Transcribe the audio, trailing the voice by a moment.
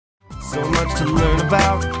So much to learn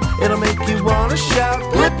about. It'll make you wanna shout,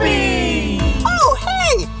 Blippi! Oh,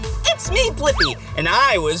 hey! It's me, Blippi, and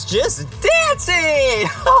I was just dancing!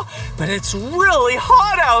 But it's really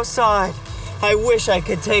hot outside. I wish I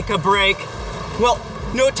could take a break. Well,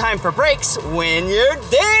 no time for breaks when you're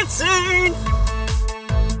dancing!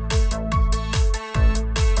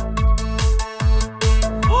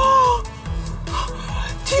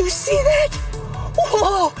 Do you see that?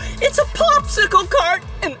 Whoa, it's a popsicle cart,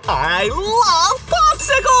 and I love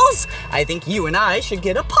popsicles! I think you and I should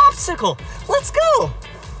get a popsicle. Let's go.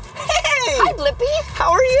 Hey! Hi, Blippi.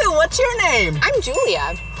 How are you? What's your name? I'm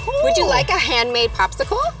Julia. Oh. Would you like a handmade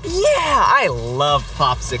popsicle? Yeah, I love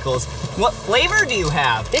popsicles. What flavor do you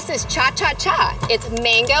have? This is cha-cha-cha. It's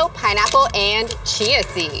mango, pineapple, and chia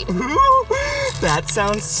seed. Ooh, that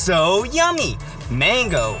sounds so yummy.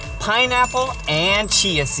 Mango, pineapple, and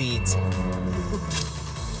chia seeds.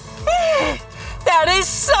 That is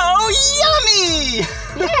so yummy!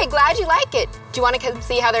 Yay, glad you like it. Do you want to come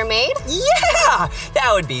see how they're made? Yeah,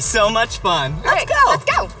 that would be so much fun. Let's go. Let's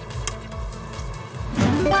go.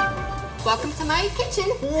 Welcome to my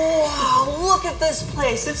kitchen. Wow, look at this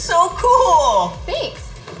place. It's so cool. Thanks.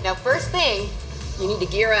 Now, first thing, you need to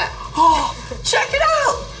gear up. Oh, check it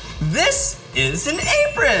out. This is an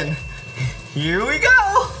apron. Here we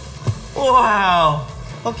go. Wow.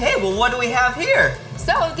 Okay, well, what do we have here?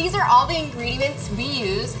 So, these are all the ingredients we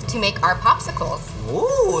use to make our popsicles.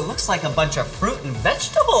 Ooh, it looks like a bunch of fruit and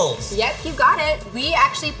vegetables. Yep, you got it. We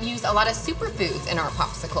actually use a lot of superfoods in our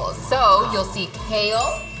popsicles. So, you'll see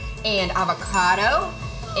kale and avocado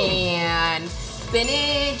and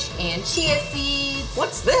spinach and chia seeds.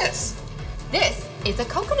 What's this? This is a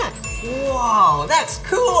coconut. Wow, that's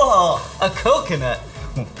cool. A coconut.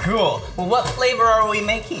 Cool. Well, what flavor are we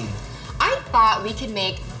making? I thought we could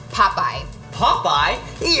make Popeye. Popeye?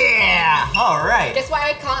 Yeah, all right. Guess why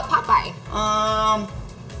I call it Popeye? I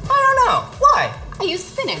don't know. Why? I use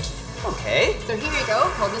spinach. Okay. So here you go,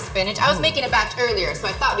 hold the spinach. I was making a batch earlier, so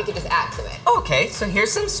I thought we could just add to it. Okay, so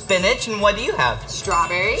here's some spinach, and what do you have?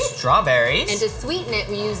 Strawberries. Strawberries. And to sweeten it,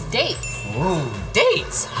 we use dates. Ooh,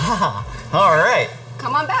 dates. All right.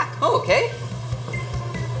 Come on back. Okay.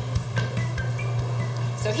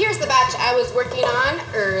 So here's the batch I was working on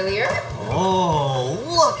earlier. Oh,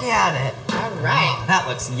 look at it. All right. Oh, that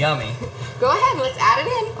looks yummy. Go ahead, let's add it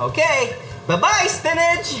in. Okay. Bye-bye,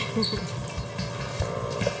 spinach.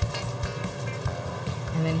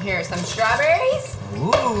 And then here are some strawberries.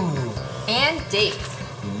 Ooh. And dates.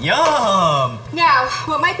 Yum. Now,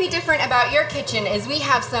 what might be different about your kitchen is we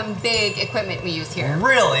have some big equipment we use here.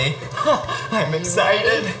 Really? I'm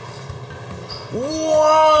excited.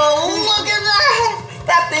 Whoa, look at that.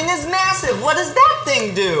 That thing is massive. What does that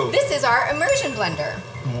thing do? This is our immersion blender.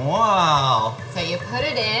 Wow. So you put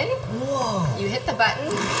it in. Whoa. You hit the button.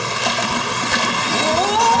 Whoa.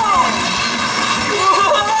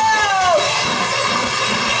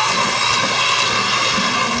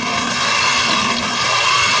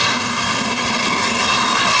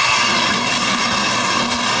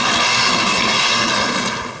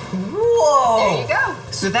 Whoa. There you go.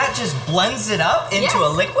 So that just blends it up into a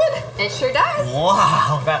liquid? It sure does.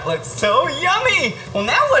 Wow, that looks so yummy. Well,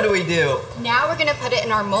 now what do we do? Now we're gonna put it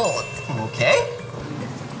in our molds. Okay.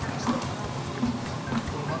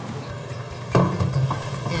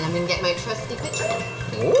 And I'm gonna get my trusty pitcher.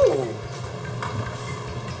 Ooh.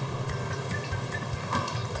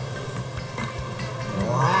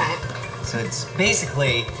 All right. So it's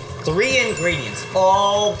basically 3 ingredients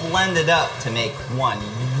all blended up to make one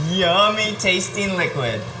yummy tasting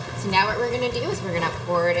liquid. So now what we're gonna do is we're gonna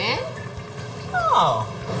pour it in. Oh.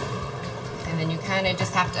 And then you kind of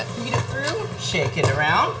just have to feed it through. Shake it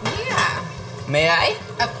around. Yeah. May I?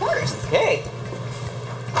 Of course. Okay.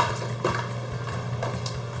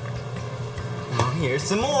 Now here's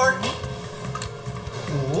some more.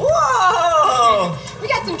 Whoa! We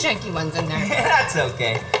got some chunky ones in there. That's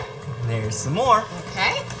okay. There's some more.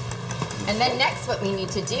 Okay. And then next what we need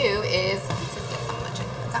to do is,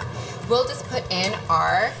 we'll just put in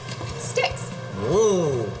our sticks.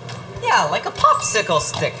 Ooh. Yeah, like a popsicle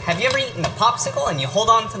stick. Have you ever eaten a popsicle and you hold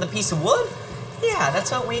on to the piece of wood? Yeah, that's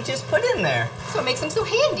what we just put in there. So it makes them so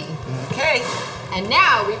handy. Okay. And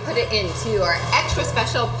now we put it into our extra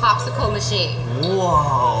special popsicle machine.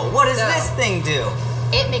 Whoa, what does this thing do?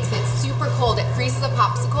 It makes it super cold. It freezes a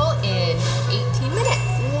popsicle in 18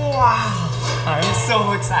 minutes. Wow, I'm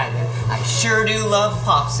so excited. I sure do love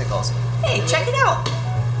popsicles. Hey, check it out.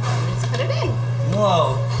 Let's put it in.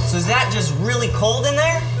 Whoa, so is that just really cold in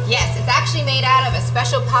there? Yes, it's actually made out of a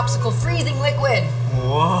special popsicle freezing liquid.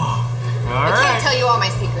 Whoa, I can't tell you all my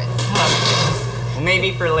secrets. Well,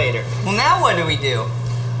 maybe for later. Well, now what do we do?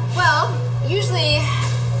 Well, usually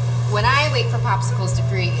when I wait for popsicles to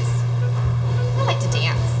freeze, I like to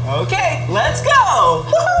dance. Okay, let's go!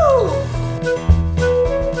 Woohoo!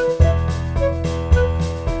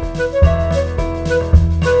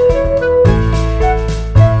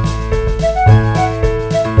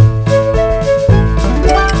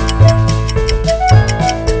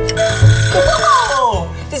 Whoa!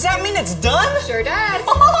 Does that mean it's done? Sure does.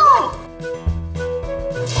 Oh!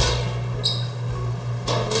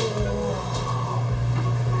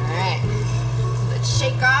 Alright, let's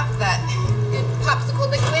shake off that good popsicle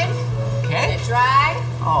liquid. Okay. Let it dry.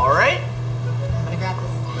 All right. I'm gonna grab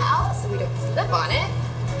this towel so we don't slip on it.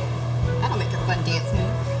 That'll make a fun dance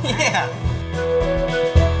move. Yeah.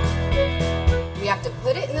 We have to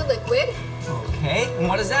put it in the liquid. Okay, and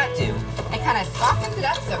what does that do? It kind of softens it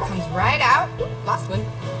up so it comes right out. Oop, lost one.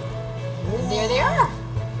 And there they are.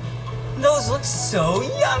 Those look so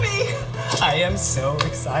yummy. I am so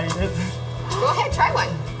excited. Go ahead, try one.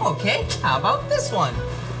 Okay, how about this one?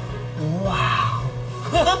 Wow.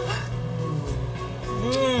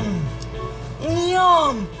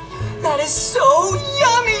 Yum. That is so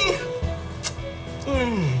yummy.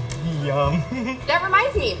 Yum. That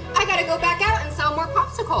reminds me, I gotta go back out and sell more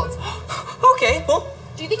popsicles. Okay, well,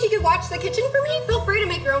 Do you think you could watch the kitchen for me? Feel free to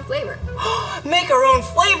make your own flavor. make our own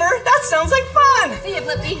flavor? That sounds like fun. See you,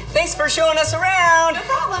 Blippi. Thanks for showing us around. No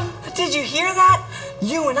problem. Did you hear that?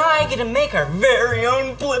 You and I get to make our very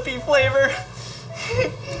own Blippi flavor.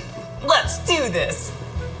 Let's do this.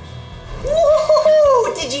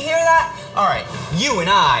 Woohoo! Did you hear that? All right, you and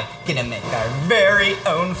I get to make our very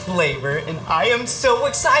own flavor, and I am so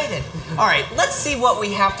excited. All right, let's see what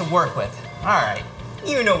we have to work with. All right,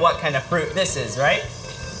 you know what kind of fruit this is, right?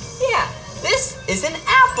 Yeah, this is an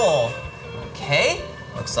apple. Okay,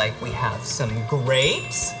 looks like we have some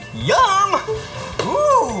grapes. Yum!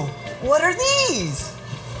 Ooh, what are these?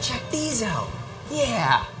 Check these out.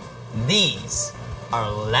 Yeah, these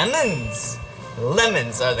are lemons.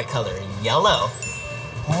 Lemons are the color yellow.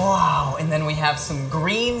 Wow, and then we have some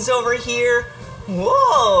greens over here.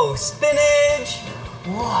 Whoa, spinach.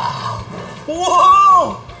 Wow.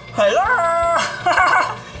 Whoa, hello.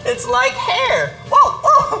 It's like hair. Whoa,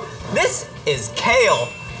 whoa. This is kale,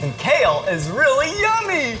 and kale is really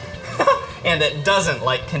yummy. And it doesn't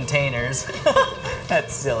like containers.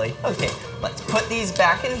 That's silly. Okay, let's put these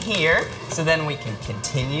back in here so then we can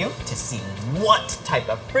continue to see what type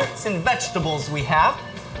of fruits and vegetables we have.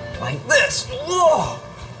 Like this. Whoa!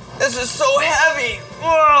 This is so heavy.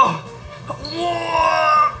 Whoa!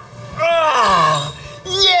 Whoa! Ah!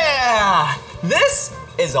 Yeah! This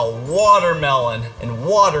is a watermelon, and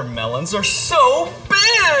watermelons are so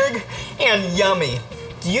big and yummy.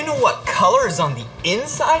 Do you know what color is on the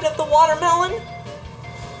inside of the watermelon?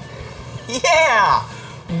 Yeah,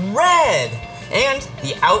 red. And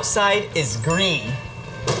the outside is green.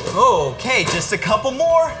 Okay, just a couple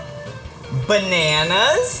more.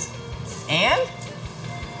 Bananas and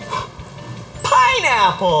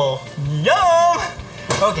pineapple. Yum.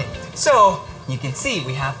 Okay, so you can see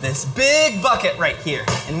we have this big bucket right here,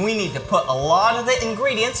 and we need to put a lot of the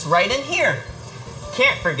ingredients right in here.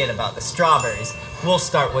 Can't forget about the strawberries. We'll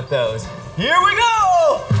start with those. Here we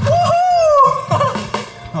go! Woohoo!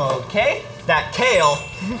 Okay, that kale.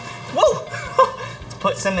 Whoa! Let's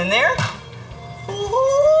put some in there.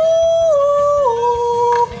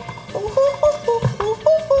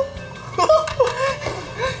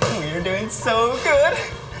 We're doing so good.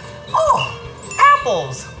 Oh,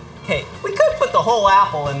 apples. Okay, we could put the whole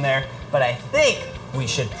apple in there, but I think we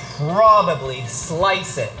should probably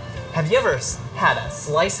slice it. Have you ever had a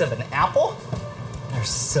slice of an apple? They're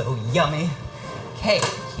so yummy. Okay,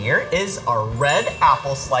 here is our red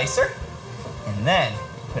apple slicer. And then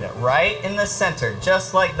put it right in the center,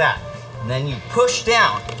 just like that. And then you push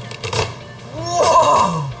down.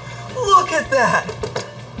 Whoa, look at that.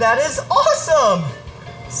 That is awesome.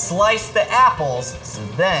 Slice the apples, so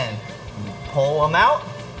then you pull them out,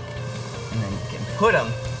 and then you can put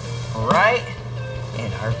them right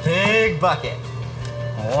in our big bucket.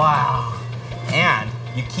 Wow. And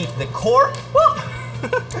you keep the core, whoop,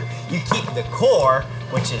 you keep the core,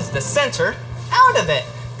 which is the center, out of it,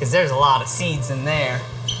 because there's a lot of seeds in there.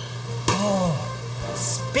 Oh,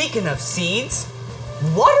 speaking of seeds,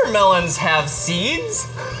 watermelons have seeds.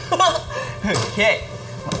 Okay,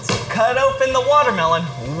 let's cut open the watermelon.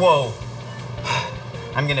 Whoa.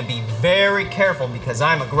 I'm gonna be very careful because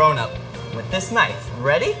I'm a grown-up with this knife.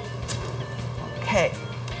 Ready? Okay,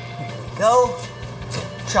 here we go.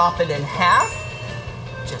 Chop it in half,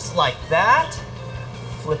 just like that.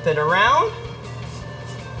 Flip it around.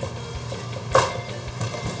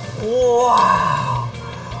 Wow,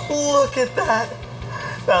 look at that.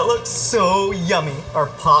 That looks so yummy. Our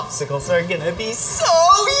popsicles are gonna be so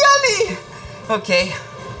yummy. Okay,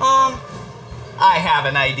 I have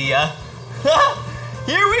an idea.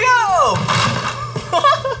 Here we go.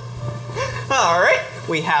 All right,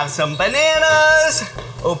 we have some bananas.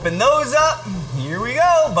 Open those up. Here we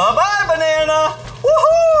go. Bye-bye, banana.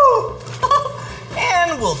 Woohoo!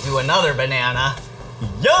 And we'll do another banana.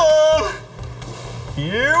 Yum!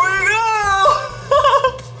 Here we go!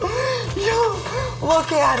 Yum!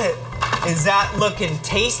 Look at it. Is that looking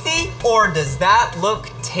tasty or does that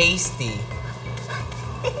look tasty?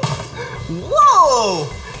 Whoa!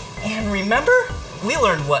 And remember, we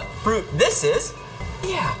learned what fruit this is.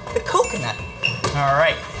 Yeah, the coconut. All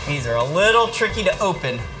right, these are a little tricky to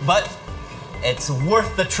open, but it's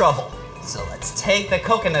worth the trouble. So let's take the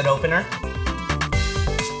coconut opener.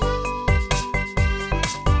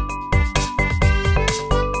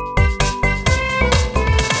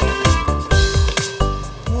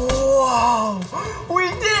 Whoa, we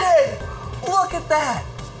did it! Look at that.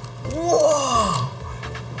 Whoa,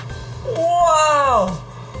 wow,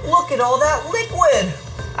 look at all that liquid.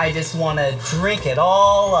 I just want to drink it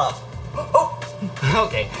all up. Oh,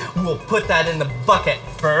 okay, we'll put that in the bucket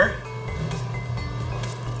for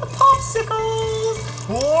the popsicles.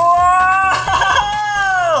 Whoa!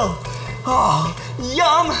 Oh,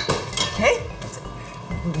 yum. Okay, let's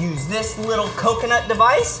use this little coconut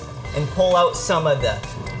device and pull out some of the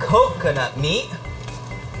coconut meat.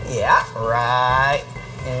 Yeah, right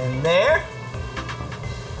in there.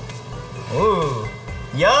 Ooh,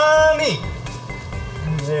 yummy.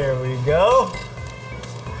 There we go.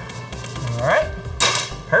 All right,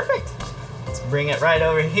 perfect. Let's bring it right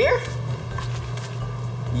over here.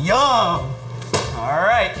 Yum. All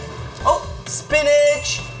right. Oh,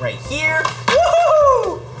 spinach right here.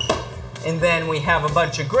 Woohoo! And then we have a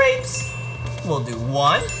bunch of grapes. We'll do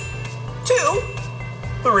 1, 2,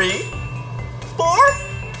 3, 4,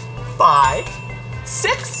 5,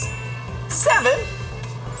 6, 7,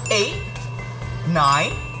 8,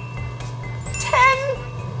 9, 10,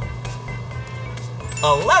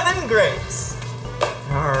 11 grapes.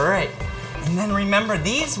 All right. And then remember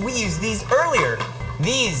these? We used these earlier.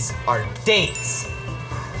 These are dates.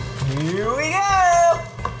 Here we go.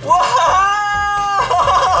 Whoa!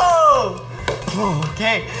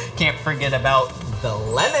 Okay, can't forget about the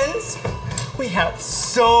lemons. We have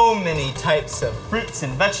so many types of fruits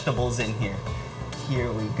and vegetables in here.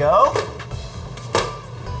 Here we go.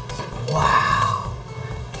 Wow.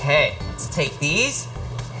 Okay, let's take these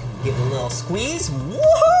and give it a little squeeze.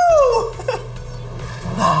 Woohoo!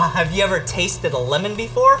 Have you ever tasted a lemon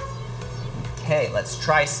before? Okay, let's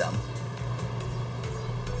try some.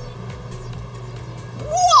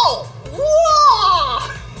 Whoa!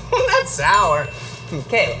 Whoa! That's sour.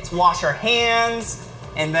 Okay, let's wash our hands.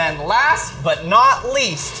 And then last but not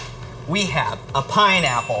least, we have a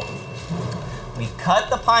pineapple. We cut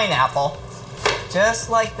the pineapple just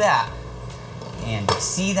like that. And you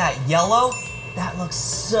see that yellow? That looks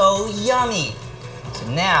so yummy. So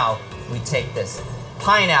now we take this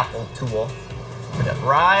pineapple tool, put it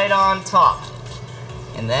right on top,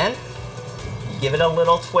 and then you give it a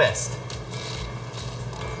little twist.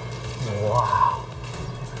 Wow,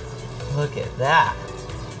 look at that.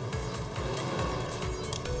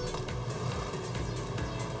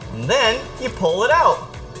 And then you pull it out.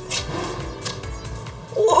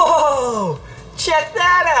 Whoa, check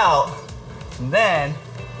that out. And then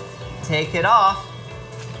take it off,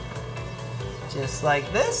 just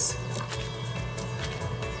like this.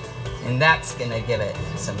 And that's gonna give it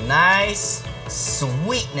some nice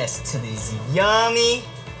sweetness to these yummy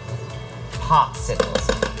popsicles.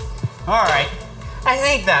 All right, I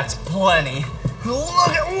think that's plenty. Look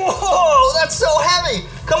at, whoa, that's so heavy.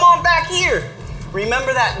 Come on back here.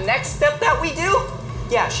 Remember that next step that we do?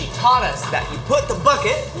 Yeah, she taught us that you put the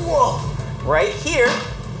bucket, whoa, right here.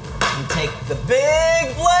 You take the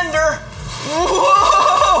big blender,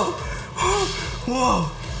 whoa, whoa,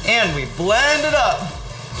 and we blend it up.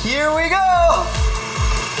 Here we go.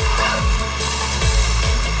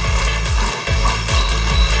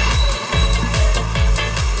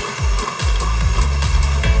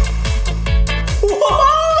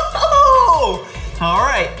 Whoa! All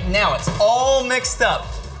right, now it's all mixed up.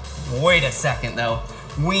 Wait a second though.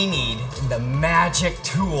 We need the magic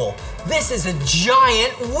tool. This is a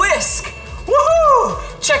giant whisk. Woohoo!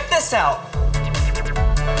 Check this out.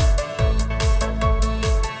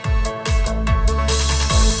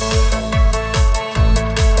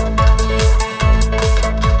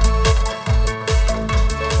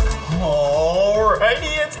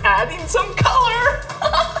 Alrighty, it's adding some color.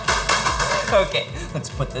 Okay, let's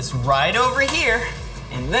put this right over here.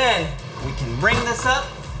 And then we can bring this up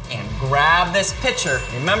and grab this pitcher.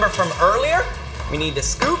 Remember from earlier? We need to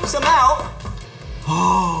scoop some out.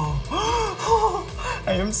 Oh,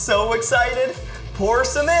 I am so excited. Pour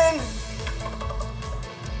some in.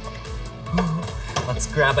 Let's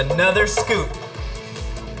grab another scoop.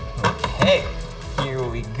 Okay, here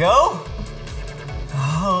we go.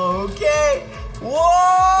 Okay, whoa!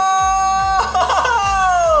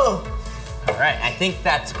 All right, I think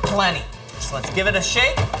that's plenty. So let's give it a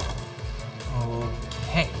shake.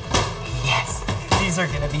 Okay, yes, these are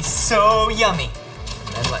gonna be so yummy.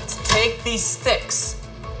 And let's take these sticks.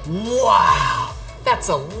 Wow, that's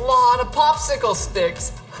a lot of popsicle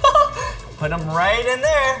sticks. Put them right in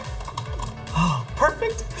there. Oh,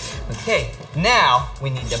 perfect. Okay, now we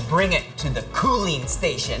need to bring it to the cooling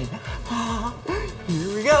station.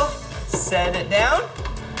 Here we go. Set it down.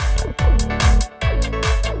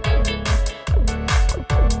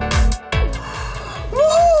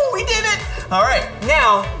 Woo, we did it. All right,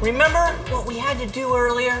 now remember what we had to do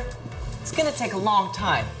earlier? It's gonna take a long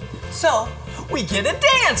time. So we get a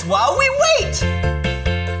dance while we wait.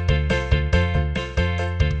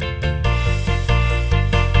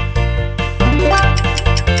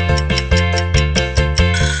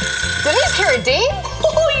 A ding?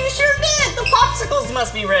 Oh, you sure did! The popsicles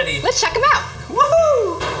must be ready. Let's check them out.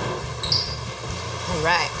 Woohoo! All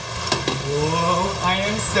right. Whoa, I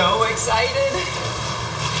am so excited.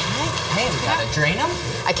 Hey, we gotta drain them.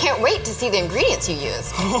 I can't wait to see the ingredients you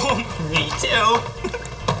used. Oh, me too.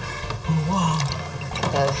 Whoa.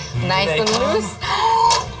 Nice and loose.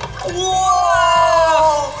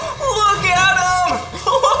 Whoa! Look at them!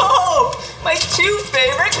 Whoa! My two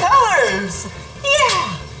favorite colors.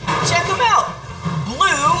 Yeah! Check them out,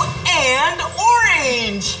 blue and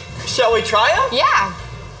orange. Shall we try them? Yeah.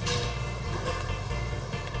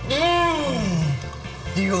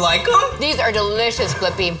 Do you like them? These are delicious,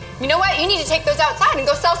 Blippi. You know what? You need to take those outside and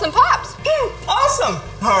go sell some pops. Awesome.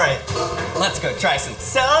 All right, let's go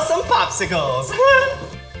sell some popsicles.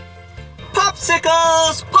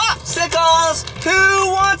 Popsicles, popsicles.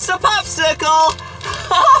 Who wants a popsicle?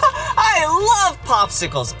 I love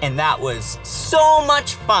popsicles, and that was so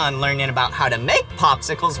much fun learning about how to make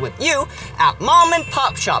popsicles with you at Mom and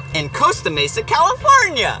Pop Shop in Costa Mesa,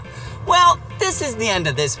 California. Well, this is the end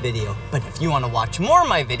of this video, but if you want to watch more of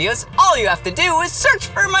my videos, all you have to do is search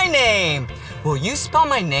for my name. Will you spell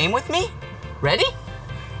my name with me? Ready?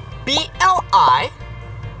 B-L-I-P-P-I.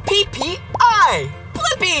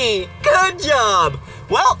 Blippi! Good job!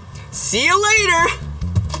 Well, see you later!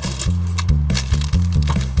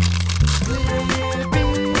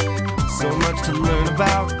 So much to learn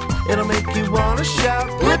about, it'll make you wanna shout,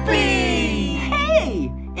 Blippi!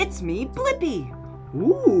 Hey, it's me, Blippi.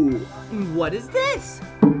 Ooh, what is this?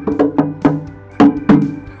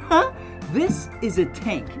 Huh? This is a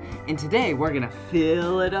tank, and today we're gonna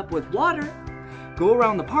fill it up with water. Go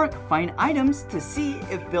around the park, find items to see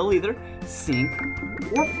if they'll either sink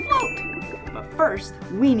or float. But first,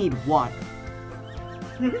 we need water.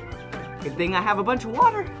 Good thing I have a bunch of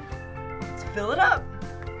water. Let's fill it up.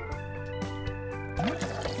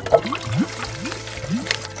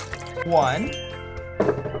 One.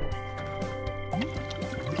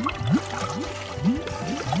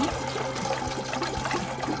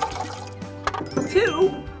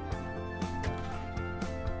 Two.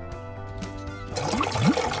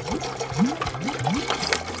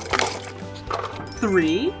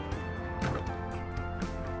 Three.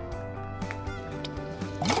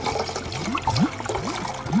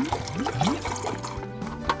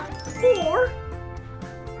 4.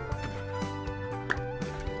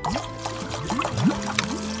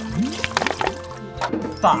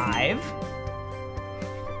 5.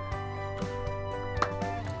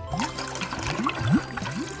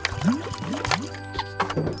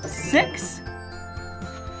 6.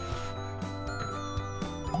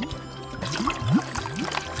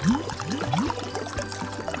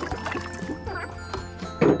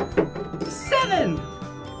 7.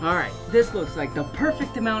 All right, this looks like the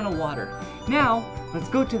perfect amount of water. Now, let's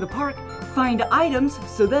go to the park, find items,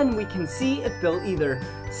 so then we can see if they'll either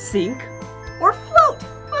sink or float.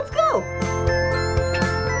 Let's go.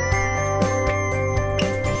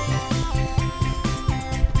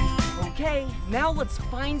 Okay, now let's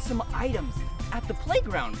find some items at the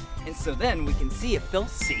playground, and so then we can see if they'll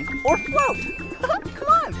sink or float. Come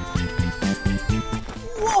on.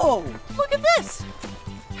 Whoa, look at this.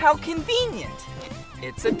 How convenient.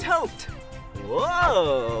 It's a tote.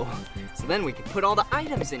 Whoa. So then we can put all the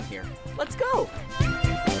items in here. Let's go.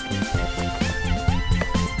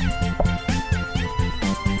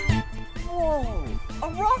 Whoa, a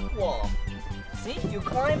rock wall. See, you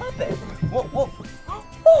climb up it. Whoa, whoa.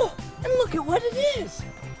 Oh, and Look at what it is.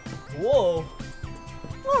 Whoa.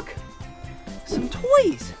 Look, some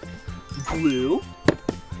toys. Blue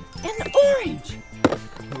and orange.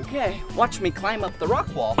 Okay, watch me climb up the rock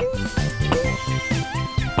wall.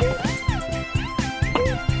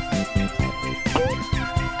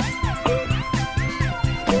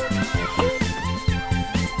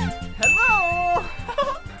 Hello!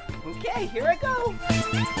 Okay, here I go.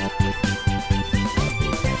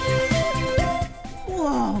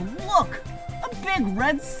 Whoa, look, a big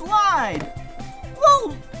red slide.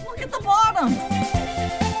 Whoa, look at the bottom.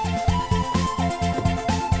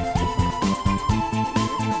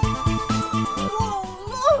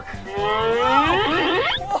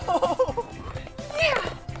 Whoa! Yeah!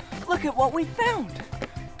 Look at what we found.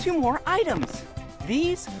 2 more items.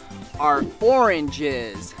 These are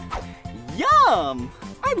oranges. Yum!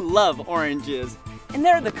 I love oranges. And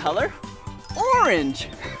they're the color orange.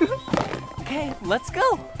 Okay, let's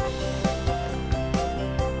go.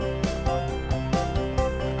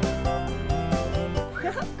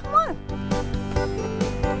 Come on.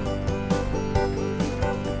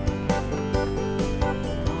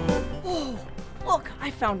 Look, I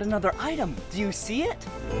found another item. Do you see it?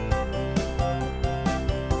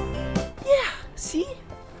 Yeah, see?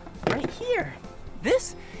 Right here.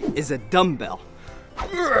 This is a dumbbell.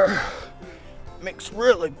 Makes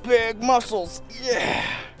really big muscles. Yeah.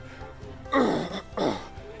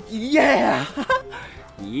 Yeah.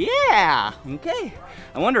 Yeah. Okay.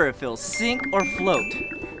 I wonder if it'll sink or float.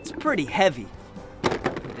 It's pretty heavy.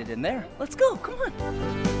 Put it in there. Let's go. Come on.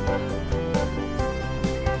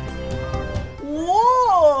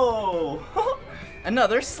 Whoa!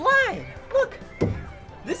 Another slide. Look,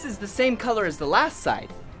 this is the same color as the last side.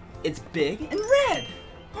 It's big and red.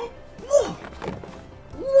 Whoa!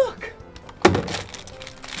 Look!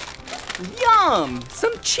 Yum!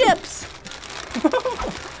 Some chips.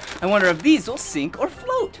 I wonder if these will sink or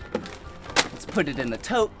float. Let's put it in the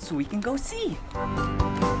tote so we can go see.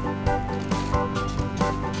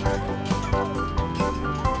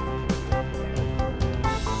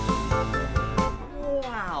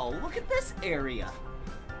 Area.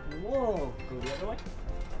 Whoa, go the other way.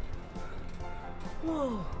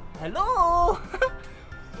 Whoa, hello.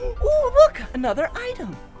 Oh, look, another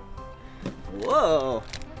item. Whoa,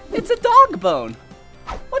 it's a dog bone.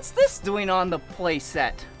 What's this doing on the play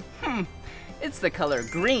set? It's the color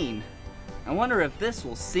green. I wonder if this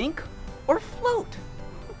will sink or float.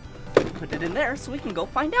 Put it in there so we can go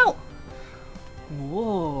find out.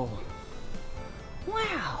 Whoa,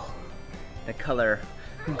 wow, the color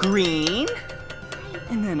green,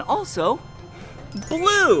 and then also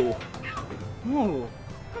blue. Ooh.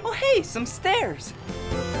 Oh, hey, some stairs.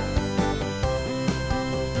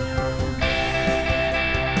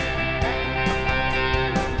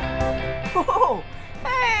 Oh,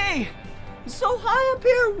 hey, so high up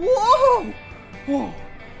here. Whoa. Whoa.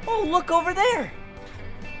 Oh, look over there.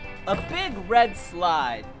 A big red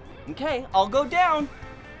slide. Okay, I'll go down.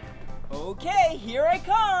 Okay, here I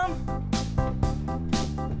come.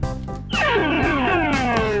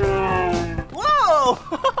 Whoa!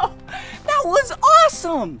 That was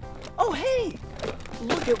awesome! Oh, hey,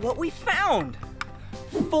 look at what we found.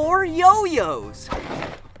 4 yo-yos.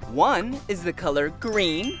 One is the color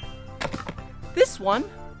green. This one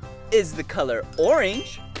is the color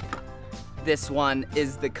orange. This one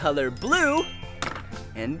is the color blue.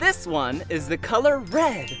 And this one is the color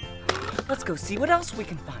red. Let's go see what else we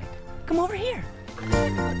can find. Come over here.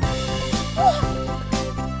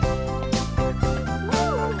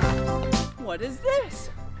 What is this?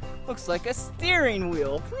 Looks like a steering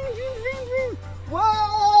wheel. Whoa!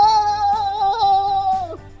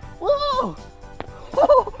 Whoa!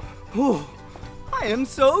 Oh, I am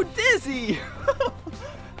so dizzy.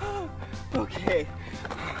 Okay,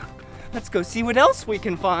 let's go see what else we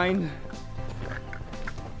can find.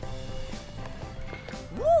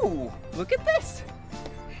 Woo! Look at this.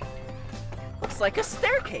 Looks like a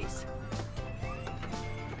staircase.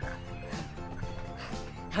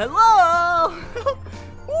 Hello!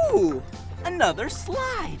 Ooh, another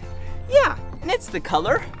slide. Yeah, and it's the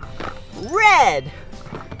color red.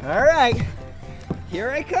 All right, here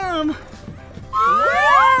I come.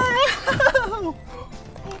 Whoa!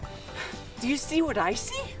 Do you see what I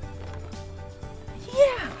see?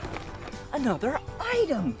 Yeah, another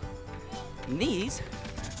item. And these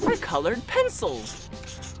are colored pencils.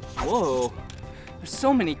 Whoa, there's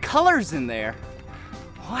so many colors in there.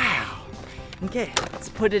 Wow. Okay, let's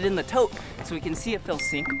put it in the tote so we can see if it'll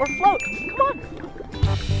sink or float. Come on.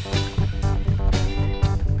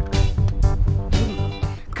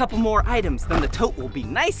 A couple more items, then the tote will be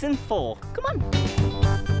nice and full. Come on.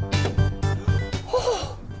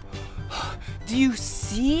 Oh, Do you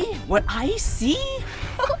see what I see?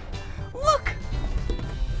 Look!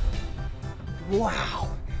 Wow,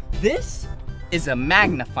 this is a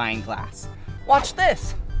magnifying glass. Watch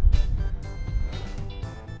this.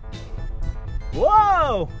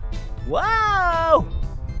 Whoa! Wow!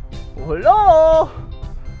 Hello!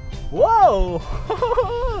 Whoa!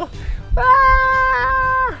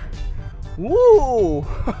 Ah! Woo!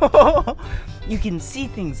 You can see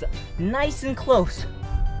things nice and close.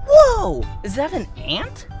 Whoa! Is that an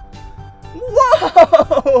ant?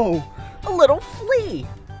 Whoa! A little flea.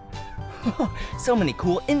 So many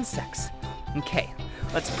cool insects. Okay,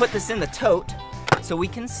 let's put this in the tote so we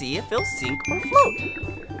can see if it'll sink or float.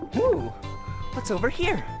 Ooh, what's over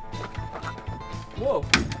here? Whoa,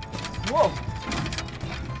 whoa.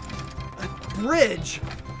 A bridge.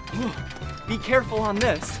 Ooh, be careful on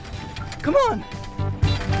this. Come on.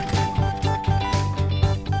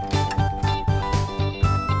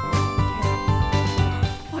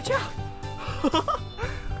 Watch out.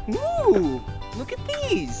 Ooh, look at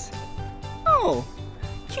these. Oh,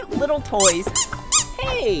 cute little toys.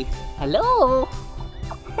 Hey, hello.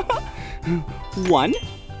 1,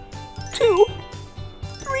 2,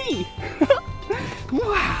 3.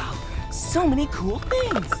 Wow, so many cool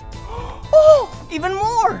things. Oh, even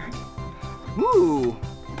more. Ooh,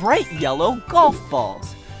 bright yellow golf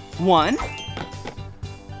balls. 1,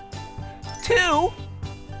 2,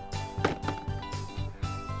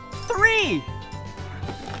 3.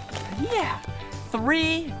 Yeah,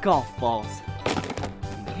 3 golf balls.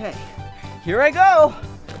 Okay, here I go.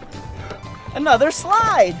 Another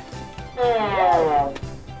slide.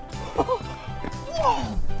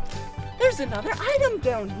 Whoa, there's another item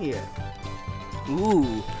down here.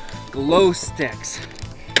 Ooh, glow sticks.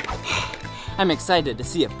 I'm excited to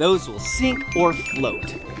see if those will sink or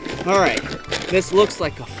float. All right, this looks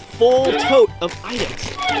like a full tote of items.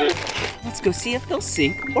 Let's go see if they'll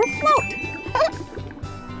sink or float.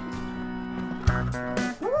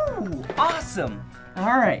 Ooh, awesome.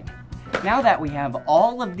 All right, now that we have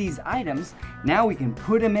all of these items, now we can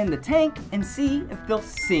put them in the tank and see if they'll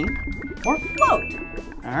sink or float.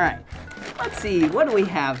 All right, let's see, what do we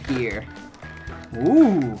have here?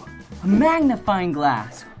 Ooh, a magnifying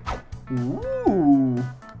glass. Ooh.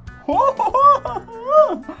 All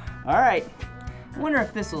right, I wonder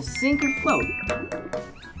if this will sink or float.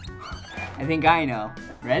 I think I know.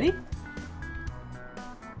 Ready?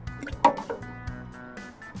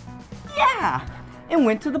 Yeah, it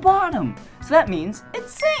went to the bottom. So that means it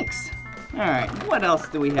sinks. All right, what else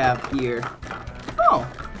do we have here? Oh,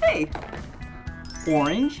 hey,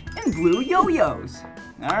 orange and blue yo-yos.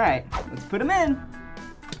 All right, let's put them in.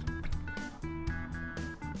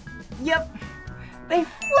 Yep, they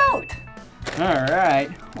float. All right,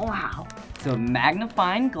 wow. So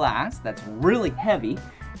magnifying glass that's really heavy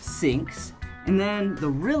sinks, and then the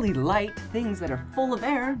really light things that are full of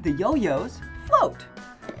air, the yo-yos, float.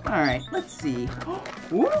 All right, let's see.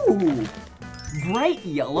 Ooh, bright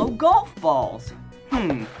yellow golf balls.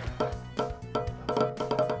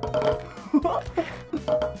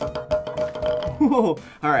 All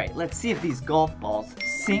right, let's see if these golf balls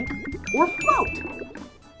sink or float.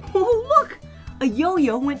 Oh, look, a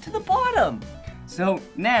yo-yo went to the bottom. So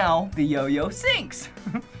now the yo-yo sinks.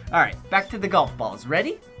 All right, back to the golf balls.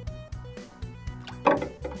 Ready?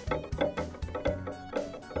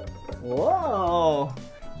 Whoa.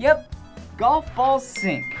 Yep, golf balls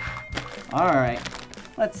sink. All right,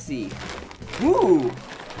 let's see. Ooh,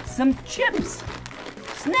 some chips,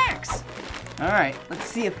 snacks. All right, let's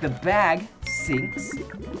see if the bag sinks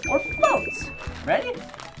or floats. Ready?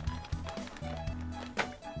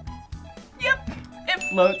 Yep, it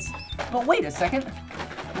floats. But wait a second.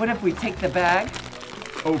 What if we take the bag,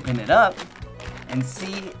 open it up, and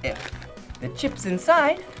see if the chips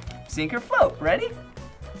inside sink or float? Ready?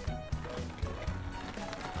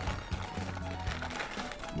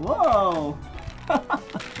 Whoa!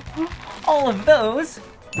 All of those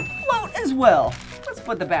float as well. Let's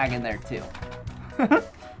put the bag in there too.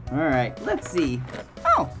 All right, let's see.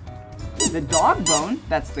 Oh, the dog bone,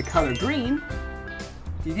 that's the color green.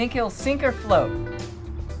 Do you think it'll sink or float?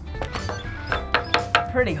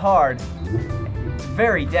 Pretty hard. It's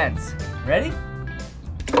very dense. Ready?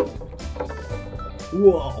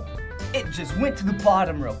 Whoa, it just went to the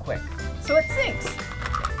bottom real quick. So it sinks.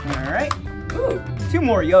 All right. Ooh, 2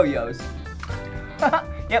 more yo-yos.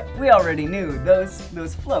 Yep, we already knew those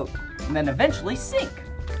float and then eventually sink.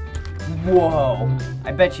 Whoa,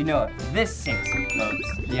 I bet you know if this sinks and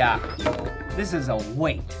floats. Yeah, this is a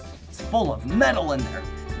weight. It's full of metal in there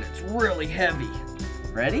and it's really heavy.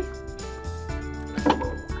 Ready?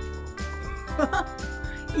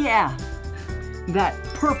 Yeah, that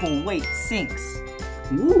purple weight sinks.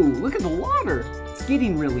 Ooh, look at the water. It's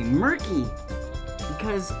getting really murky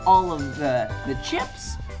because all of the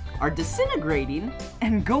chips are disintegrating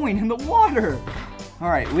and going in the water. All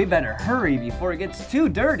right, we better hurry before it gets too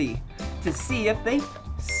dirty to see if they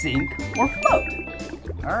sink or float.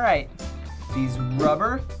 All right, these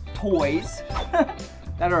rubber toys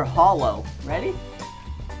that are hollow. Ready?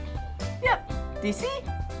 Yep, do you see?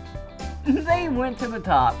 They went to the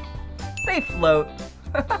top. They float.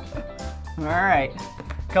 All right,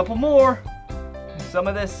 couple more. Some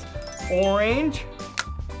of this orange,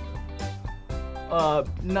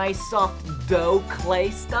 nice soft dough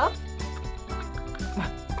clay stuff.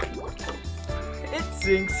 It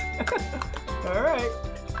sinks. All right,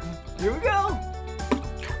 here we go.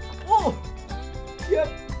 Whoa, yep,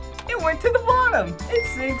 it went to the bottom. It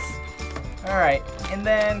sinks. All right, and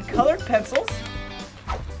then colored pencils.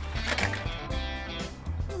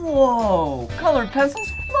 Whoa, colored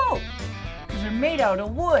pencils float because they're made out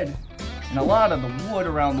of wood. And a lot of the wood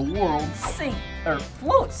around the world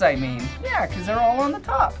floats, I mean. Yeah, because they're all on the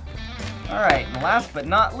top. All right, and last but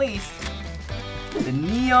not least, the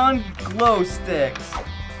neon glow sticks.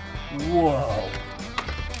 Whoa.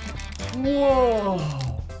 Whoa.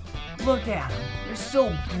 Look at them. They're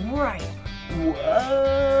so bright.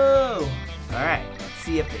 Whoa. All right, let's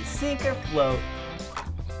see if they sink or float.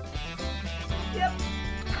 Yep.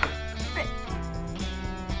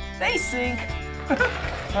 They sink.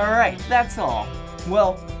 All right, that's all.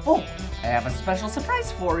 Well, I have a special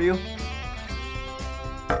surprise for you.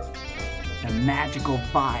 The magical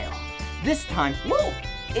vial. This time, whoa,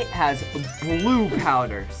 it has blue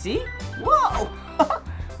powder. See? Whoa!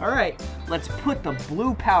 All right, let's put the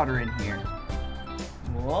blue powder in here.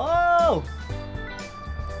 Whoa!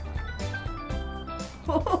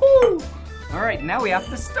 Whoa! All right, now we have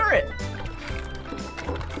to stir it.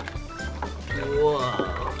 Whoa!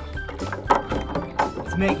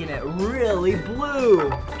 It's making it really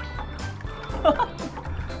blue.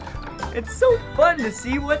 It's so fun to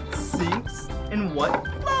see what sinks and what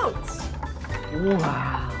floats.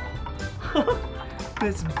 Wow.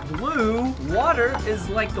 This blue water is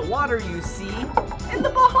like the water you see in the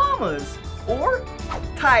Bahamas or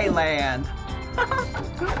Thailand.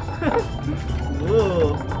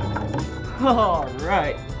 Whoa. All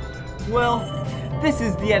right. Well, this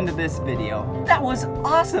is the end of this video. That was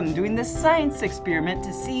awesome doing this science experiment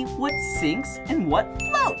to see what sinks and what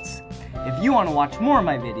floats. If you want to watch more of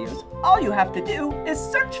my videos, all you have to do is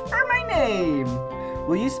search for my name.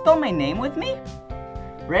 Will you spell my name with me?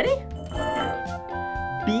 Ready?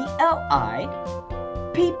 B-L-I-P-P-I.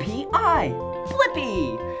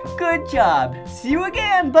 Blippi. Good job. See you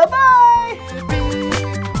again. Bye-bye.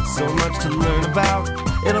 So much to learn about.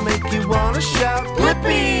 It'll make you want to shout,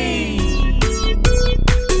 Blippi!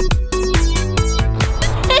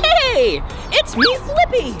 Hey, it's me,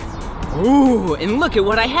 Blippi. Ooh, and look at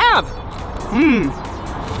what I have.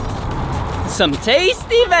 Some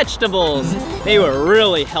tasty vegetables. They were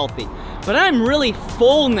really healthy, but I'm really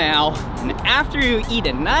full now. And after you eat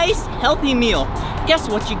a nice, healthy meal, guess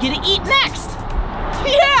what you get to eat next?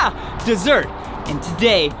 Yeah, dessert. And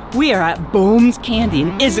today, we are at Boom's Candy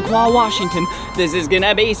in Issaquah, Washington. This is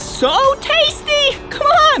gonna be so tasty. Come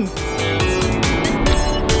on.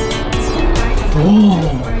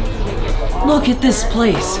 Oh, look at this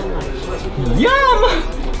place. Yum!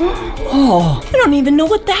 Oh, I don't even know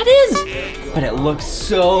what that is, but it looks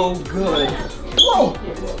so good. Whoa!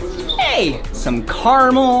 Hey, some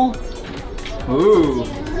caramel. Ooh,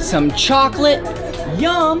 some chocolate.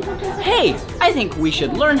 Yum! Hey, I think we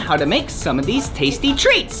should learn how to make some of these tasty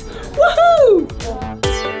treats. Woohoo!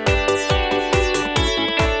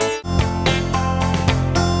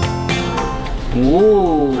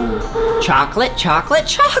 Ooh, chocolate, chocolate,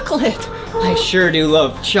 chocolate. I sure do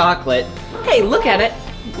love chocolate. Hey, look at it.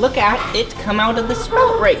 Look at it come out of the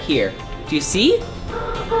sprout right here. Do you see?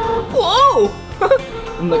 Whoa!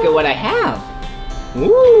 And look at what I have.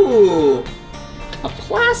 Ooh, a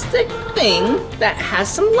plastic thing that has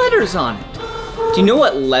some letters on it. Do you know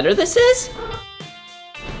what letter this is?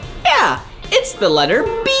 Yeah, it's the letter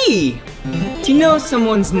B. Do you know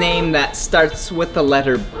someone's name that starts with the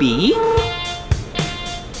letter B?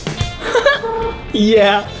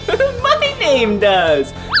 Yeah, my name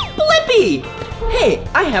does. Blippi. Hey,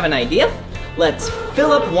 I have an idea. Let's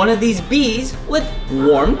fill up one of these bees with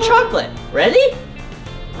warm chocolate. Ready?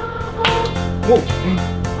 Whoa.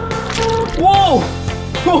 Whoa.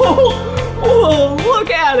 Whoa. Whoa, look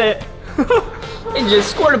at it. It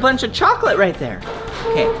just scored a bunch of chocolate right there.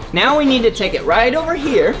 Okay, now we need to take it right over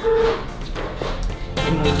here.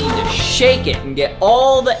 And we need to shake it and get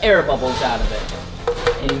all the air bubbles out of it.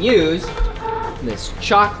 And use this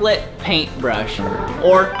chocolate paintbrush,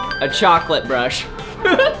 or a chocolate brush.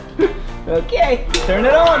 Okay, turn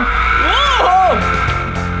it on. Whoa!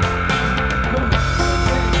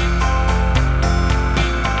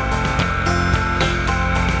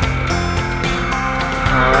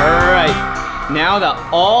 All right, now that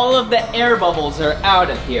all of the air bubbles are out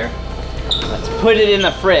of here, let's put it in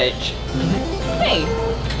the fridge. Hey,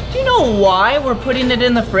 do you know why we're putting it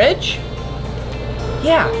in the fridge?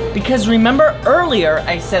 Yeah, because remember earlier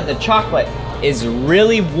I said the chocolate is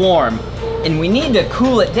really warm and we need to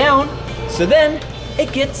cool it down so then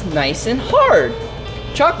it gets nice and hard.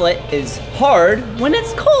 Chocolate is hard when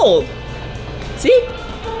it's cold. See?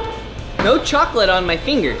 No chocolate on my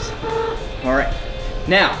fingers. All right,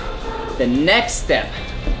 now the next step,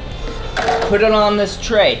 put it on this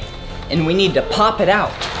tray and we need to pop it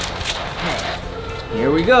out. Okay, here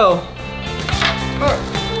we go.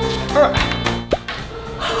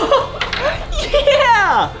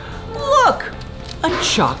 Yeah! Look! A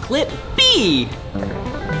chocolate bee!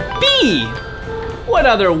 Bee! What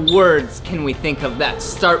other words can we think of that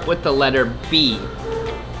start with the letter B?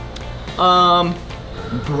 Brown?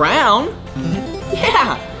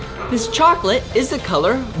 Yeah! This chocolate is the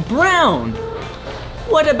color brown.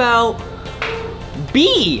 What about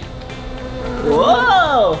bee?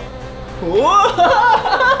 Whoa! Whoa!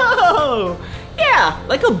 Yeah,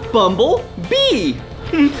 like a bumblebee.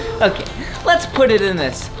 Okay, let's put it in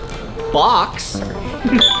this box.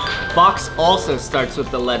 Box also starts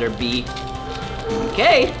with the letter B.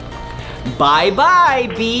 Okay, bye-bye,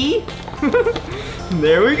 bee.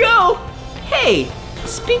 There we go. Hey,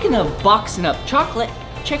 speaking of boxing up chocolate,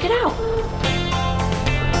 check it out.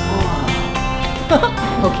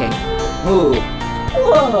 Okay, ooh,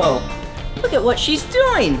 whoa, look at what she's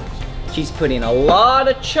doing. She's putting a lot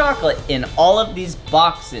of chocolate in all of these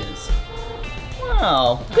boxes.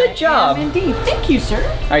 Wow, good job. Indeed, thank you, sir.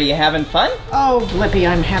 Are you having fun? Oh, Blippi,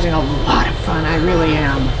 I'm having a lot of fun, I really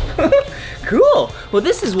am. Cool, well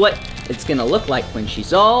this is what it's gonna look like when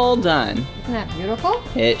she's all done. Isn't that beautiful?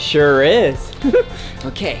 It sure is.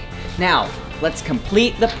 Okay, now let's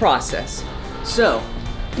complete the process. So,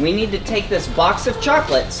 we need to take this box of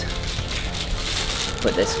chocolates,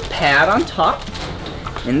 put this pad on top,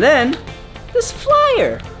 and then this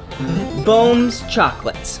flyer, Bohm's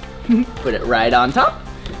Chocolates. Put it right on top,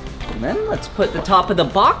 and then let's put the top of the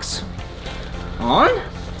box on,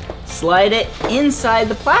 slide it inside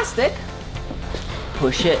the plastic,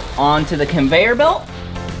 push it onto the conveyor belt,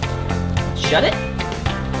 shut it.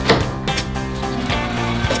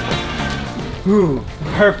 Ooh,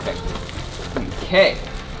 perfect. Okay,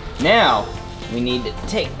 now we need to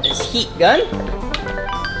take this heat gun,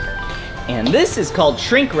 and this is called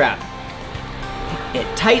shrink wrap. It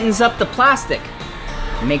tightens up the plastic,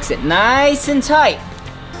 makes it nice and tight.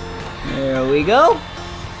 There we go.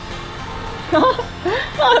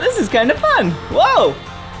 Oh, this is kind of fun. Whoa,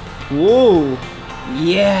 whoa,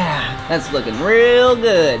 yeah, that's looking real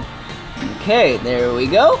good. Okay, there we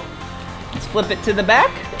go. Let's flip it to the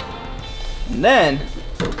back. And then,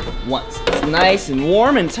 once it's nice and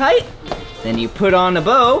warm and tight, then you put on a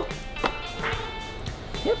bow.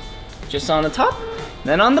 Yep, just on the top,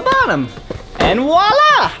 then on the bottom. And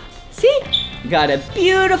voila! See? Got a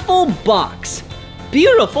beautiful box.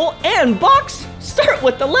 Beautiful and box start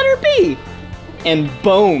with the letter B. And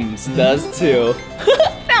Bohm's does too.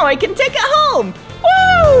 Now I can take it home.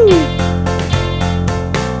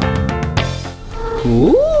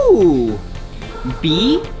 Woo! Ooh.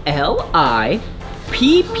 B-L-I-P-P-I.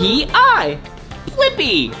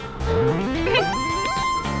 Blippi.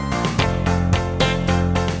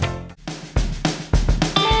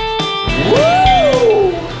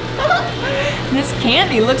 Woo! This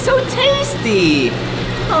candy looks so tasty.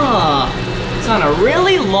 Oh, it's on a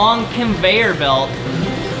really long conveyor belt.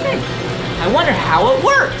 I wonder how it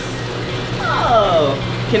works. Oh,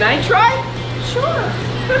 can I try? Sure.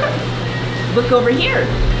 Look over here.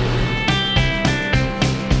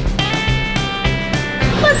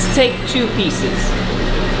 Let's take 2 pieces.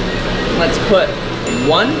 Let's put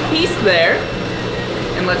 1 piece there,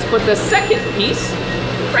 and let's put the second piece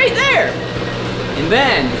right there. And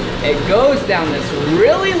then it goes down this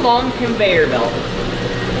really long conveyor belt.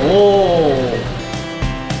 Oh.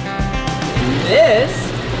 This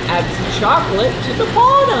adds chocolate to the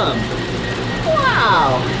bottom.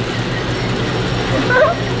 Wow.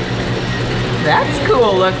 That's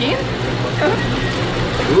cool looking.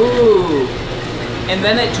 Ooh. And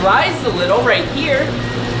then it dries a little right here,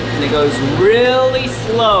 and it goes really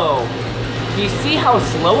slow. Do you see how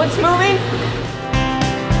slow it's moving?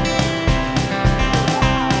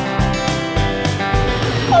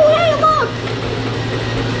 Oh, hey, look!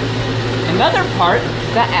 Another part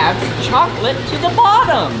that adds chocolate to the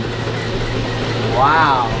bottom.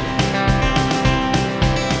 Wow.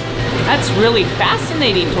 That's really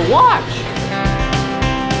fascinating to watch.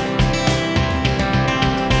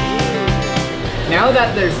 Now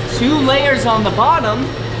that there's 2 layers on the bottom,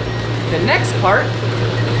 the next part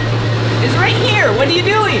is right here. What are you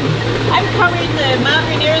doing? I'm covering the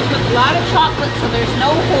Mountaineers with a lot of chocolate so there's no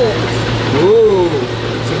holes. Ooh,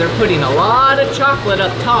 so they're putting a lot of chocolate up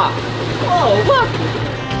top. Whoa, look.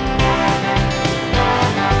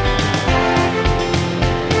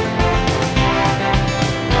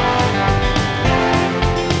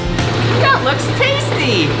 That looks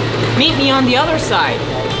tasty. Meet me on the other side.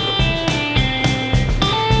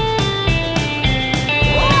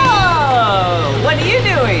 Whoa, what are you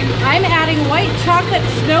doing? I'm adding white chocolate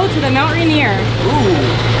snow to the Mount Rainier. Ooh,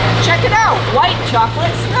 check it out, white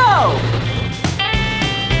chocolate snow.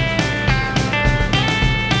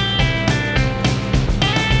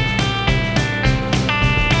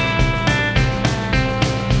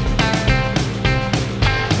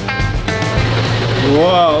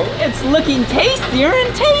 Whoa, it's looking tastier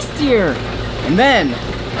and tastier. And then,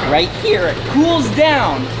 right here, it cools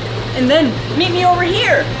down. And then, meet me over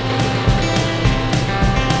here.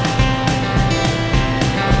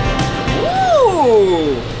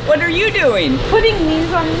 Ooh, what are you doing? Putting these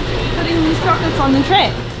chocolates on the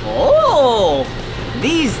tray. Oh,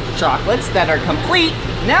 these chocolates that are complete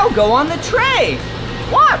now go on the tray.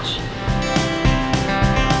 Watch.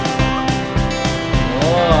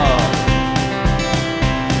 Whoa.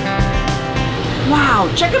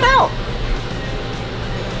 Wow, check them out.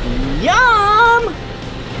 Yum!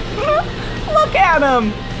 Look at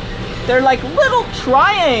them. They're like little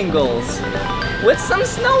triangles with some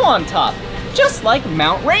snow on top, just like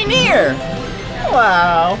Mount Rainier.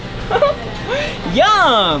 Wow.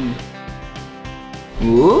 Yum!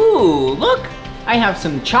 Ooh, look. I have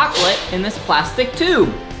some chocolate in this plastic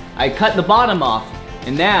tube. I cut the bottom off,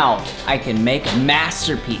 and now I can make a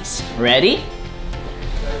masterpiece. Ready?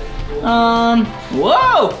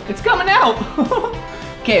 Whoa, it's coming out.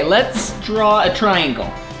 Okay, let's draw a triangle.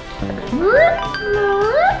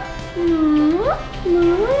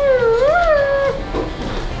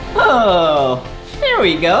 Oh, there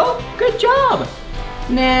we go. Good job.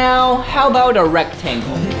 Now, how about a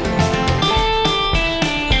rectangle?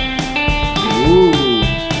 Ooh,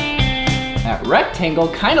 that rectangle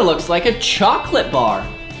kind of looks like a chocolate bar.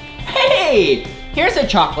 Hey, here's a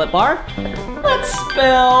chocolate bar. Let's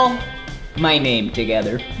spell my name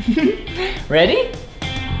together. Ready?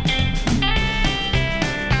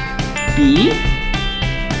 B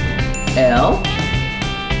L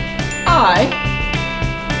I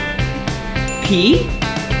P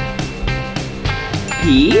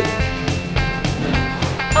P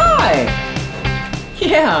I.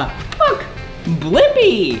 Yeah, look,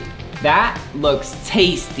 Blippi. That looks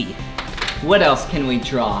tasty. What else can we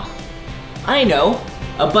draw? I know,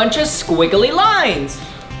 a bunch of squiggly lines.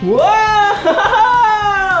 Whoa!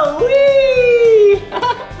 Whee!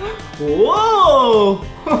 Whoa!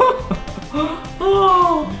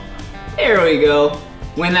 Oh, there we go.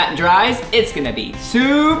 When that dries, it's gonna be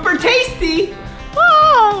super tasty.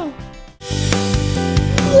 Oh.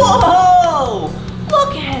 Whoa!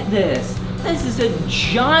 Look at this. This is a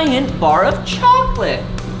giant bar of chocolate.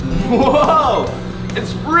 Whoa!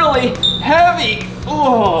 It's really heavy.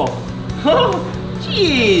 Oh!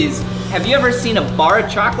 Jeez! Have you ever seen a bar of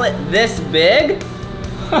chocolate this big?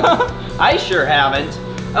 I sure haven't.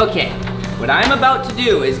 Okay, what I'm about to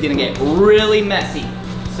do is gonna get really messy.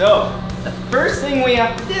 So, the first thing we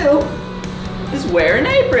have to do is wear an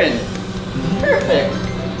apron. Perfect.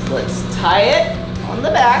 So let's tie it on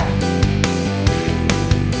the back.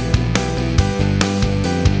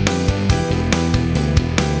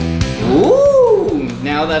 Ooh!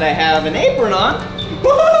 Now that I have an apron on,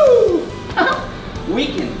 woohoo! We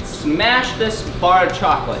can smash this bar of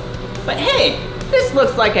chocolate. But hey, this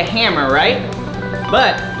looks like a hammer, right?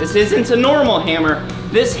 But this isn't a normal hammer.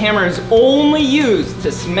 This hammer is only used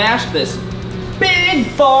to smash this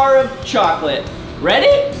big bar of chocolate.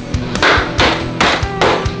 Ready?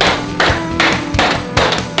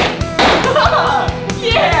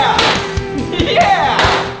 Yeah! Yeah!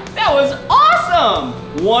 That was awesome!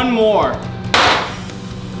 One more.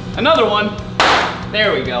 Another one.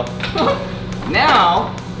 There we go.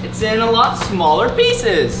 Now, it's in a lot smaller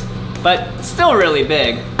pieces, but still really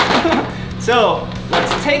big. So,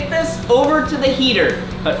 let's take this over to the heater.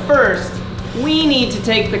 But first, we need to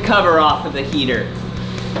take the cover off of the heater.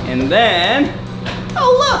 And then,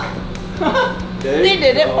 oh look! They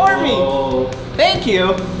did it for me. Thank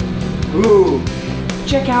you. Ooh,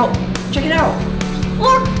 check it out.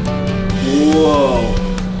 Look. Whoa,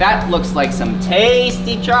 that looks like some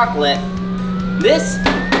tasty chocolate. This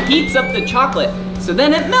heats up the chocolate, so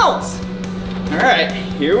then it melts. All right,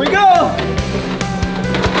 here we go.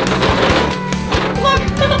 Look.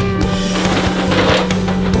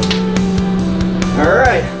 All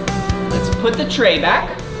right, let's put the tray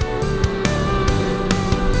back.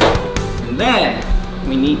 And then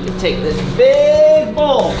we need to take this big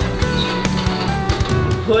bowl,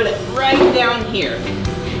 put it right down here.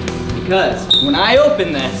 Because when I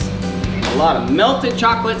open this, a lot of melted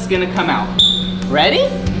chocolate's gonna come out. Ready?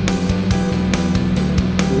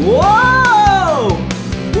 Whoa!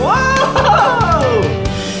 Whoa!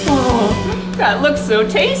 Oh, that looks so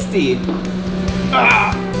tasty.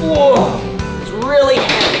 Ah, whoa, it's really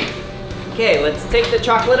heavy. Okay, let's take the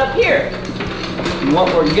chocolate up here. And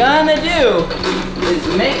what we're gonna do is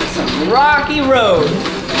make some Rocky Road.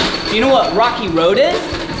 Do you know what Rocky Road is?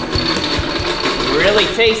 Really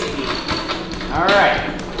tasty. All right,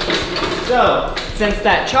 so since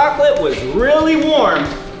that chocolate was really warm,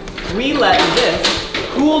 we let this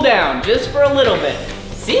cool down just for a little bit.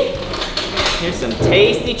 See? Here's some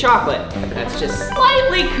tasty chocolate that's just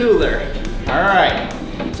slightly cooler. All right,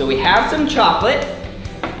 so we have some chocolate,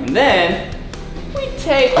 and then we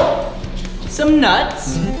take some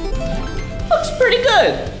nuts. Looks pretty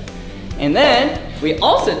good. And then we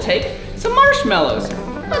also take some marshmallows.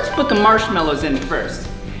 Let's put the marshmallows in first.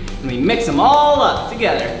 And we mix them all up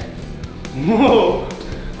together. Whoa,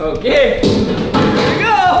 okay, here we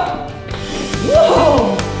go.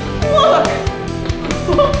 Whoa, look.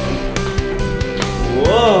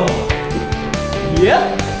 Whoa, yep.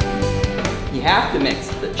 You have to mix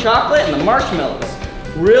the chocolate and the marshmallows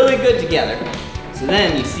really good together. So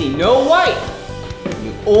then you see no white,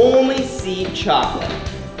 you only see chocolate.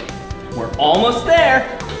 We're almost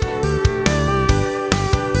there.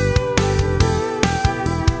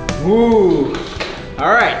 Ooh,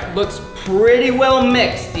 all right, looks pretty well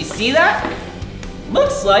mixed. Do you see that?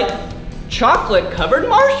 Looks like chocolate covered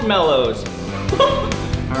marshmallows.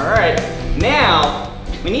 All right, now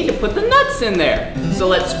we need to put the nuts in there. So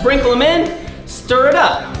let's sprinkle them in, stir it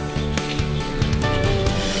up.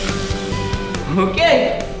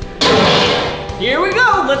 Okay, here we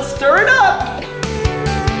go, let's stir it up.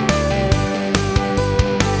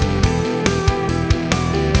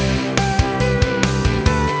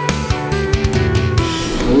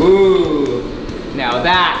 Ooh, now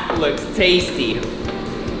that looks tasty.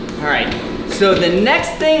 All right, so the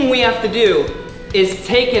next thing we have to do is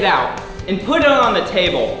take it out and put it on the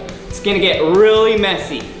table. It's gonna get really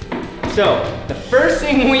messy. So the first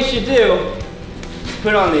thing we should do is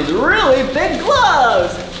put on these really big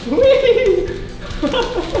gloves.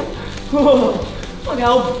 Look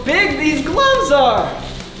how big these gloves are.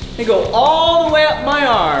 They go all the way up my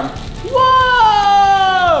arm.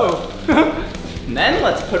 Whoa! And then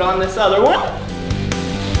let's put on this other one.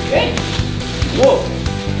 Okay. Whoa.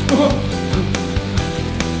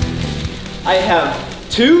 I have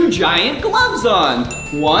 2 giant gloves on.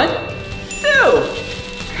 1,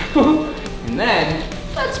 2. And then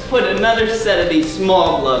let's put another set of these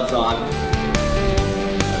small gloves on.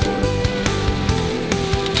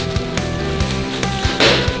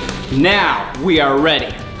 Now we are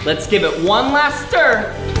ready. Let's give it one last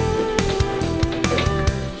stir.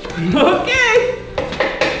 Okay.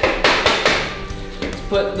 Let's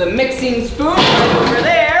put the mixing spoon right over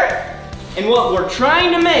there. And what we're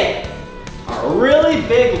trying to make are really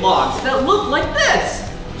big logs that look like this.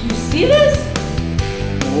 Do you see this?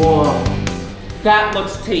 Whoa, that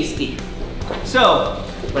looks tasty. So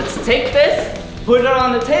let's take this, put it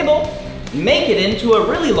on the table, and make it into a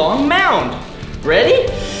really long mound. Ready?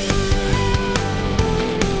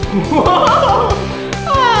 Whoa!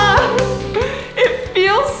 Ah, it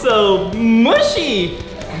feels so mushy,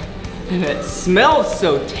 and it smells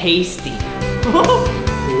so tasty.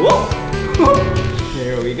 Whoa.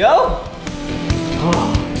 There we go.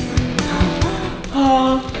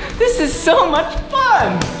 Oh, this is so much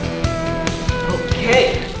fun.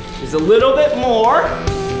 Okay, there's a little bit more.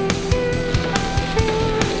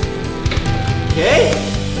 Okay.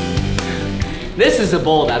 This is a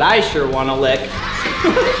bowl that I sure want to lick.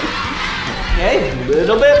 Okay, a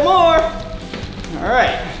little bit more. All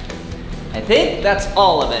right, I think that's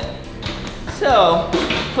all of it. So,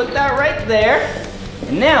 put that right there.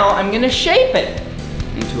 And now I'm gonna shape it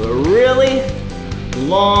into a really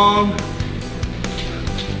long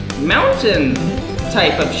mountain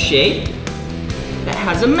type of shape that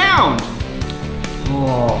has a mound.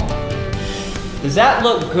 Oh, does that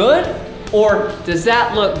look good? Or does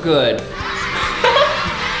that look good?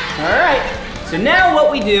 All right, so now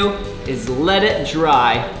what we do is let it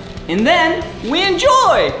dry, and then we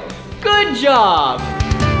enjoy. Good job.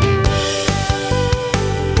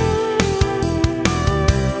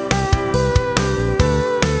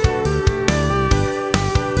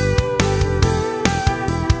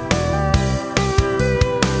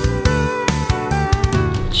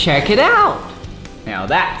 Check it out. Now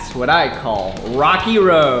that's what I call Rocky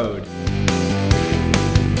Road.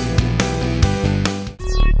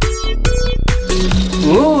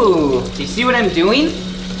 Ooh, do you see what I'm doing?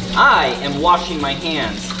 I am washing my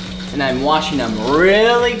hands, and I'm washing them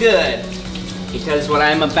really good because what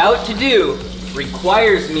I'm about to do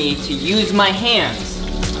requires me to use my hands.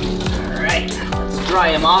 All right, let's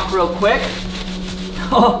dry them off real quick.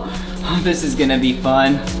 Oh, this is gonna be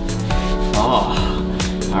fun. Oh,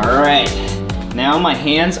 all right. Now my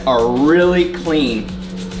hands are really clean.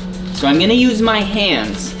 So I'm gonna use my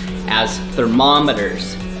hands as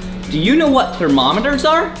thermometers. Do you know what thermometers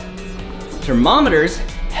are? Thermometers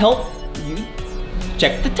help you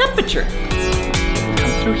check the temperature.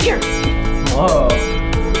 Come through here. Whoa.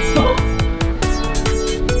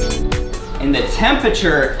 And the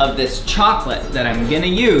temperature of this chocolate that I'm gonna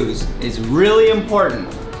use is really important.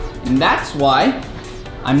 And that's why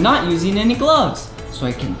I'm not using any gloves. So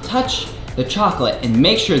I can touch the chocolate and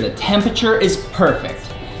make sure the temperature is perfect.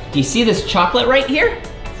 Do you see this chocolate right here?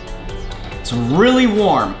 It's really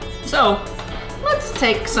warm. So let's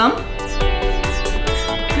take some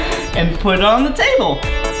and put it on the table.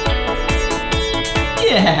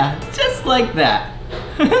 Yeah, just like that.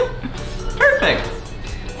 Perfect.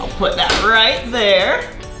 I'll put that right there.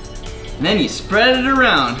 And then you spread it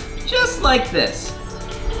around, just like this.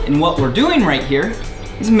 And what we're doing right here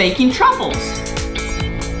is making truffles.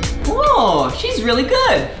 Whoa, she's really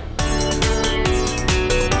good.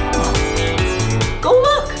 Go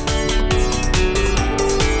look.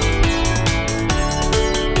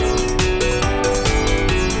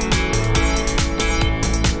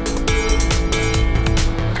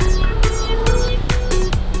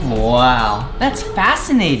 Wow, that's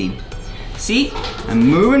fascinating. See, I'm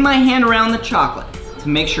moving my hand around the chocolate to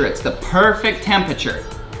make sure it's the perfect temperature.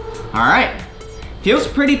 All right, feels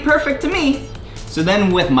pretty perfect to me. So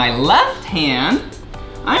then with my left hand,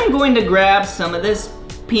 I'm going to grab some of this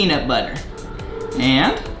peanut butter.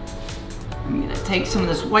 And I'm gonna take some of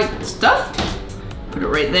this white stuff, put it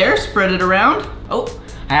right there, spread it around. Oh,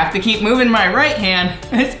 I have to keep moving my right hand.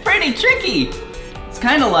 It's pretty tricky. It's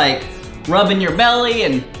kind of like rubbing your belly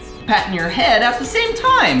and patting your head at the same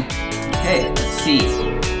time. Okay, let's see.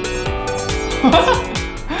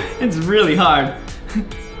 It's really hard.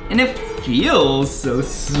 And it feels so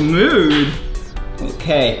smooth.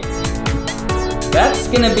 Okay, that's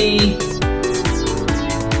gonna be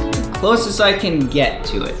the closest I can get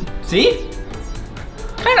to it. See?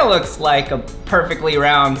 Kinda looks like a perfectly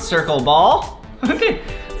round circle ball. Okay,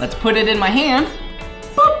 let's put it in my hand.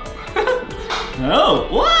 Boop. Oh,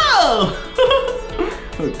 whoa!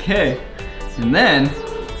 Okay, and then,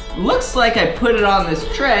 looks like I put it on this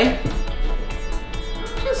tray,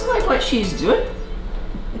 just like what she's doing.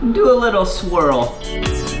 And do a little swirl.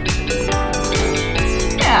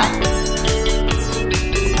 Yeah.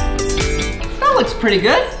 That looks pretty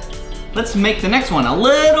good. Let's make the next one a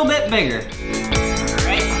little bit bigger. All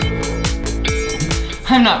right.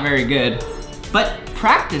 I'm not very good, but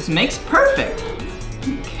practice makes perfect.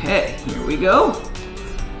 Okay, here we go.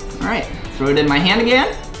 All right, throw it in my hand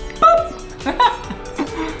again. Boop.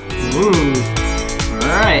 Ooh. All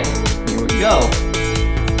right, here we go.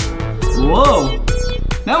 Whoa,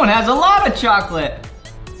 that one has a lot of chocolate.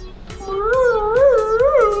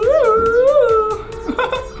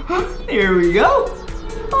 Here we go.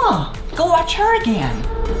 Oh, go watch her again.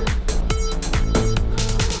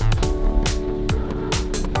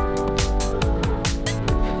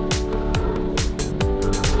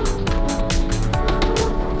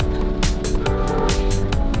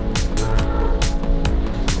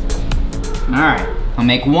 All right, I'll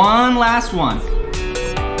make one last one.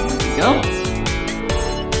 There we go.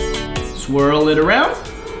 Swirl it around.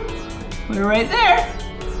 Put it right there.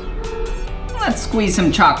 Let's squeeze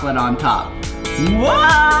some chocolate on top.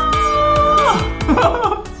 Whoa!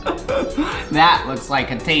 That looks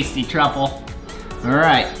like a tasty truffle. All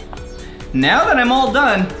right, now that I'm all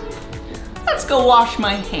done, let's go wash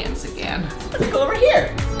my hands again. Let's go over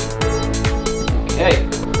here. Okay.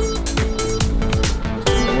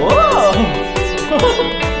 Whoa!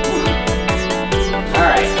 All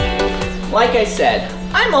right, like I said,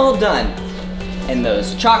 I'm all done. And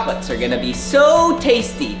those chocolates are gonna be so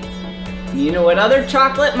tasty. You know what other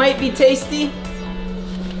chocolate might be tasty?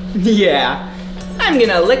 Yeah, I'm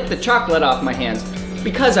gonna lick the chocolate off my hands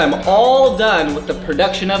because I'm all done with the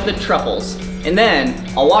production of the truffles. And then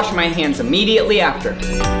I'll wash my hands immediately after.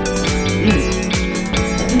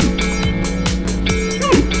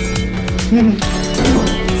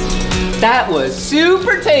 That was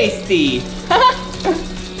super tasty.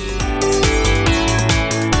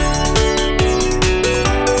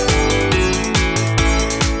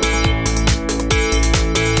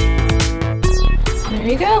 There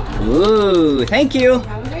you go. Ooh, thank you.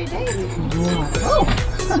 Have a great day.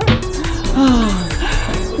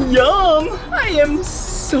 Yum! I am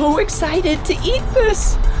so excited to eat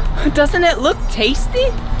this. Doesn't it look tasty?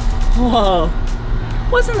 Whoa.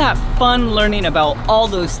 Wasn't that fun learning about all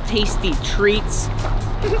those tasty treats?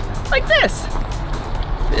 Like this.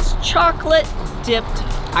 This chocolate dipped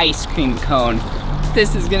ice cream cone.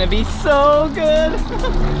 This is gonna be so good.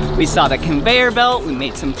 We saw the conveyor belt, we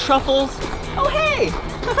made some truffles. Oh hey,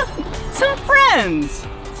 some friends.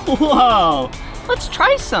 Whoa, let's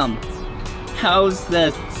try some. How's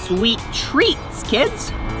the sweet treats,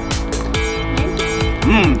 kids?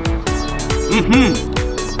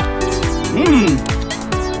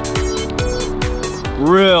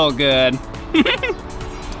 Real good.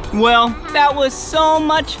 Well, that was so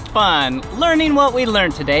much fun learning what we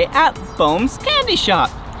learned today at Bohm's Candy Shop.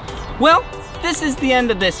 Well, this is the end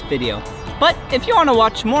of this video. But if you want to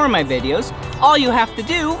watch more of my videos, all you have to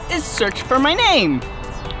do is search for my name.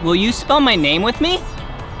 Will you spell my name with me?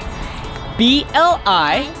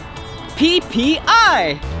 B-L-I-P-P-I.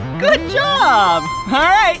 Good job. All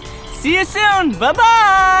right, see you soon.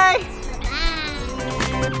 Bye-bye.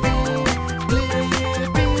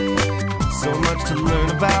 So much to learn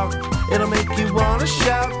about, it'll make you wanna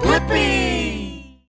shout, Blippi!